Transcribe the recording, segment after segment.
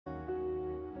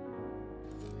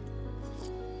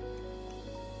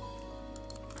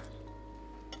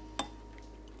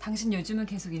당신 요즘은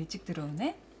계속 일찍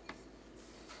들어오네?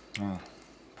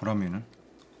 보람이는?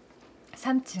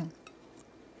 3층.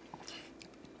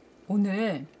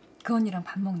 오늘 그 언니랑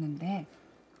밥 먹는데.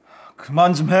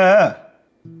 그만 좀 해.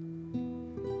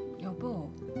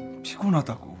 여보.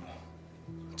 피곤하다고.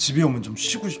 집에 오면 좀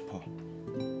쉬고 싶어.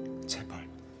 제발.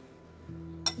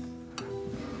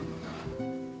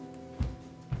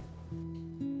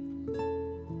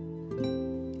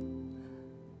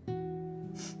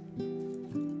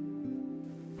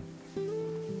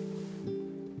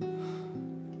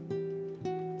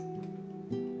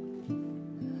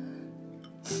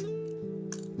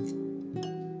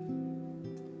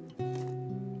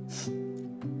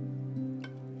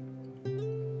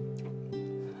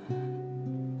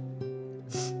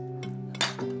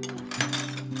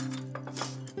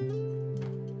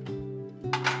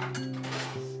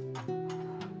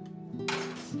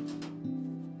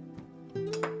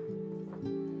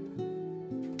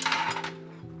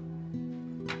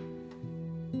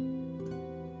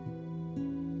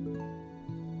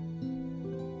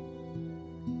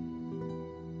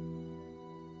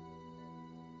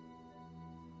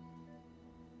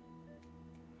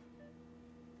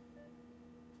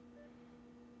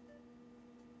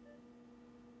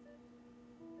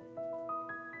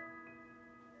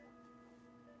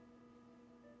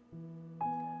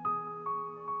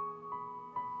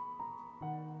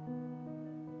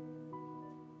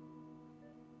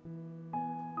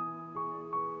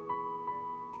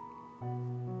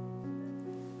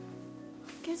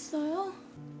 깼어요?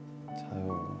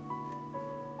 자요.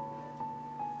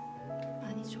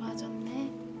 많이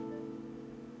좋아졌네.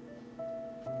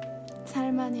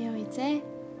 살만해요 이제?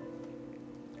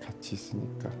 같이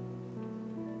있으니까.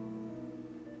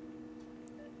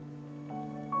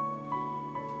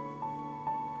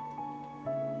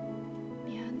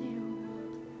 미안해요.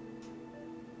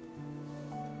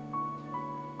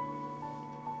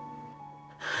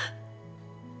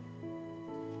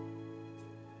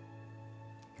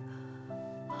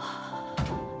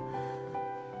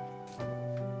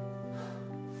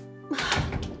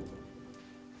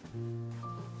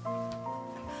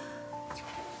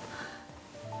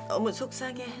 너무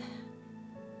속상해.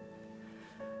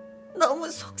 너무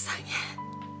속상해.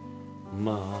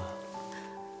 엄마.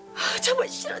 정말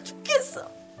싫어 죽겠어.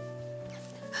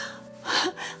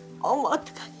 엄마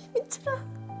어떡하니 민철아.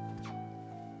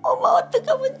 엄마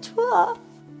어떡하면 좋아.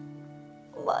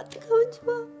 엄마 어떡하면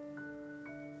좋아.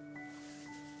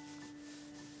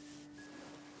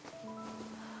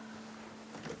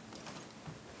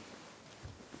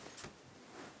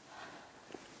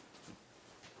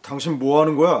 당신 뭐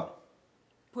하는 거야?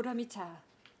 보람이 자.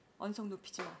 언성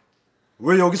높이지 마.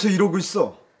 왜 여기서 이러고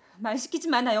있어? 말 시키지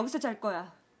마. 나 여기서 잘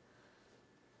거야.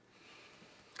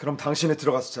 그럼 당신이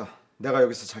들어가서 자. 내가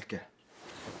여기서 잘게.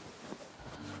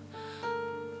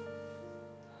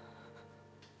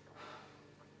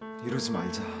 이러지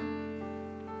말자.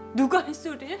 누가 할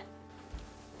소리를?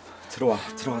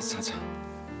 들어와서 자자.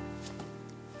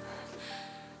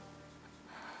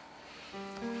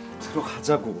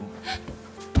 들어가자고.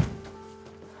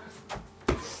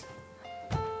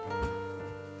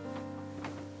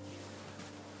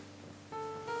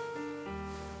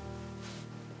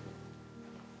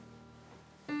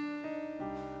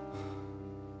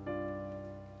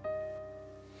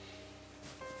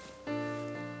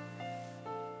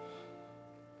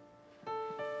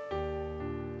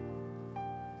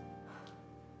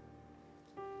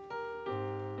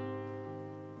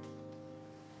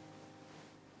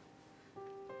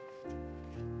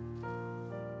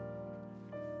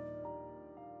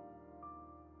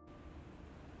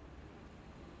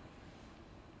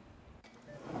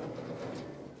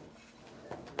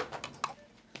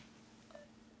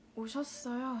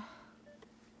 오셨어요.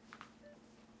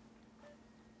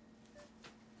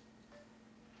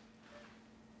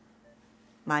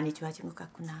 많이 좋아진 것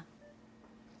같구나.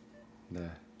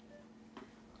 네.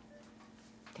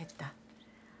 됐다.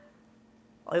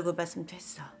 얼굴 봤으면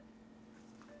됐어.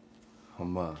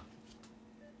 엄마.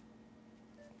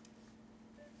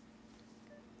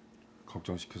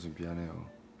 걱정시켜서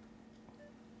미안해요.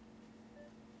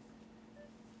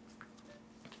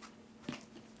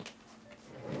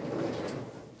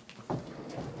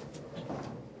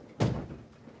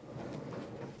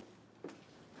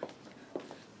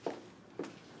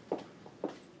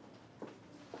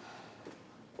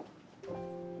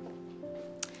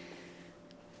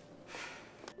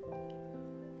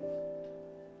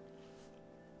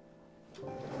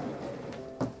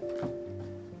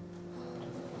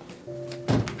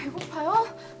 배고파요?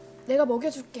 내가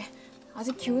먹여줄게.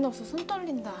 아직 기운 없어 손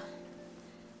떨린다.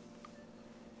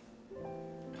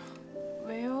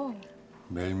 왜요?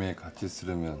 매일매일 같이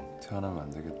쓰려면 태어나면 안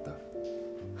되겠다.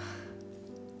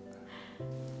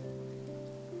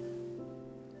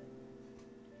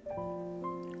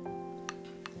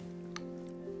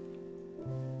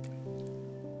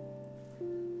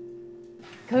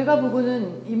 결과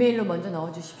보고는 이메일로 먼저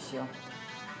넣어주십시오.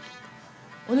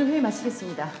 오늘 회의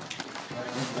마치겠습니다.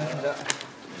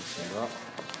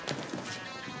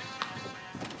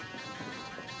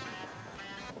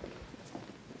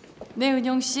 네,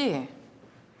 은영 씨.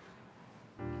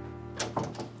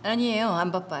 아니에요,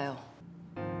 안 바빠요.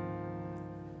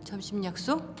 점심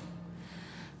약속?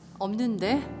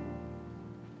 없는데?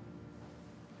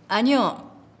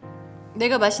 아니요,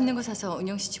 내가 맛있는 거 사서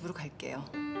은영 씨 집으로 갈게요.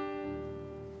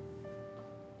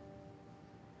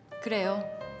 그래요.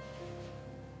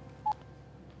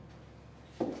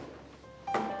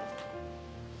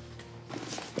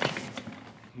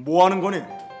 뭐 하는 거니?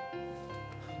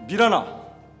 미란아.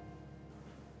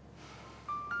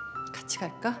 같이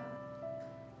갈까?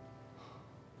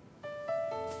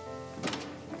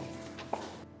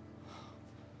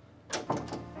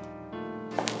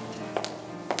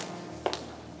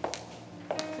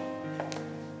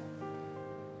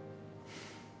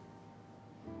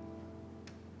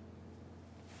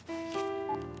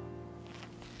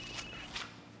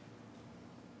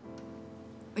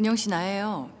 은영 씨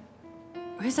나예요.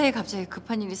 회사에 갑자기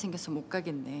급한 일이 생겨서 못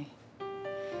가겠네.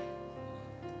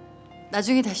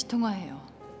 나중에 다시 통화해요.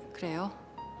 그래요?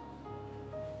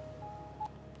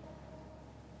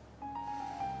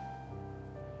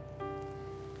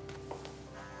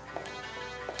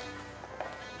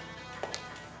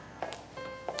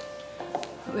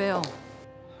 왜요?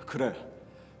 그래,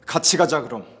 같이 가자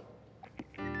그럼.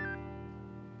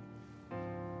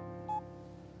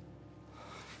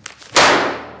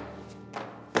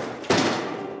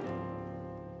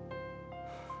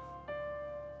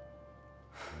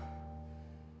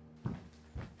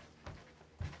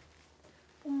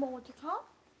 엄마 어디 가?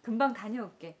 금방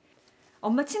다녀올게.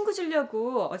 엄마 친구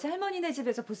주려고 어제 할머니네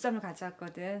집에서 보쌈을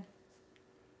가져왔거든.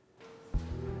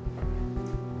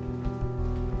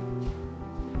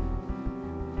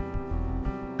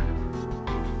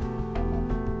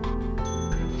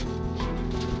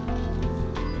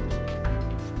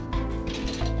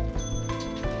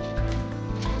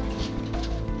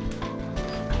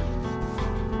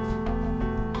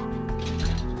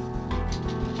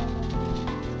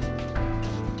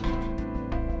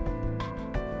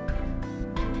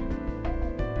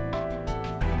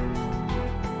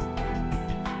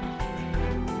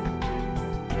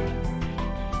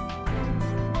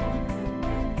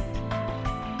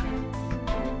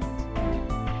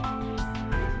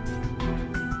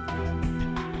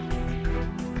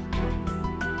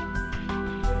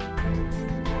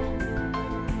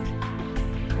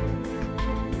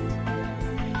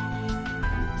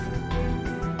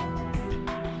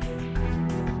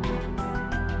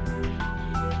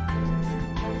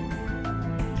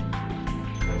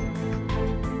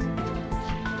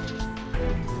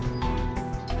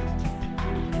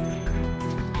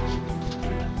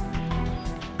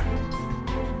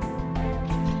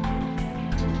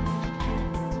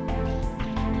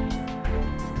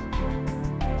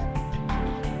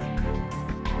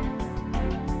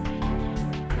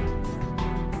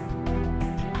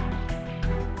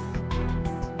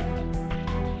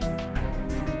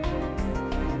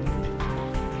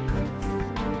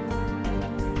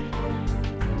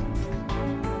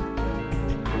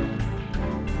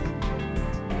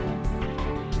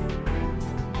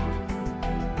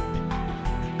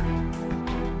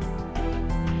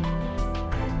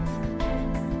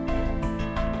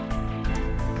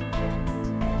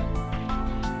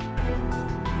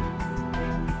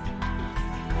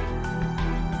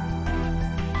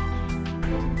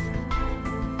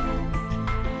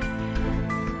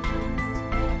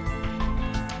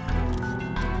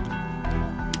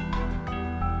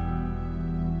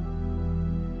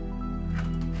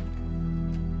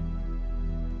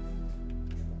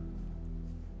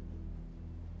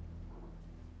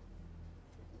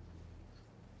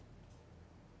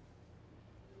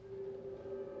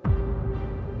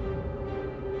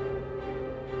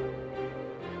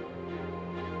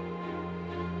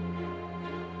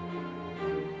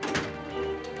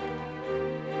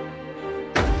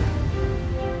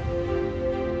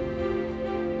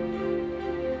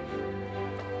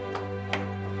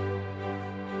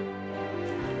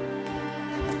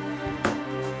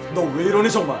 너 왜 이러니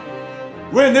정말?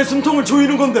 왜 내 숨통을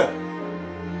조이는 건데?